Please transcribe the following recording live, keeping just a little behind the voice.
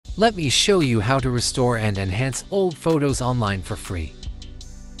Let me show you how to restore and enhance old photos online for free.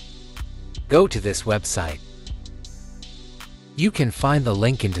 Go to this website. You can find the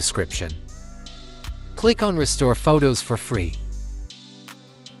link in description. Click on Restore Photos for free.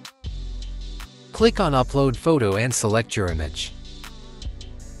 Click on Upload Photo and select your image.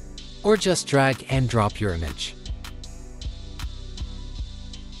 Or just drag and drop your image.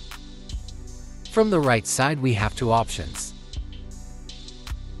 From the right side we have two options.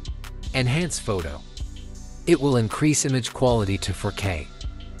 Enhance Photo. It will increase image quality to 4K.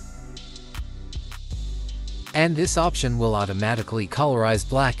 And this option will automatically colorize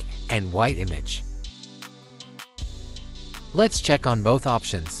black and white image. Let's check on both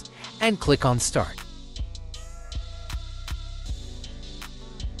options and click on Start.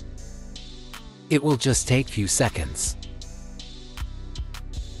 It will just take few seconds.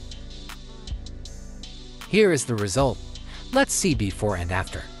 Here is the result. Let's see before and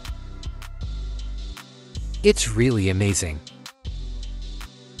after. It's really amazing.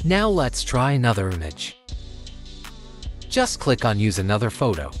 Now let's try another image. Just click on Use another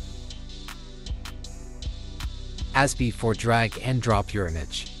photo. As before, drag and drop your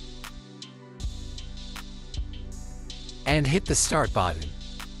image. And hit the Start button.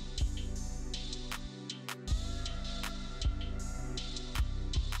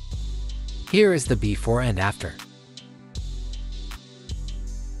 Here is the before and after.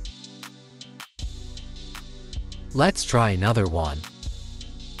 Let's try another one.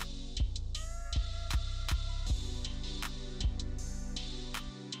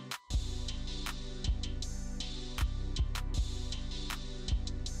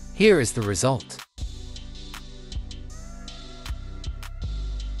 Here is the result.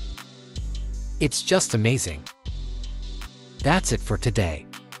 It's just amazing. That's it for today.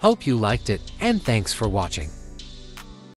 Hope you liked it, and thanks for watching.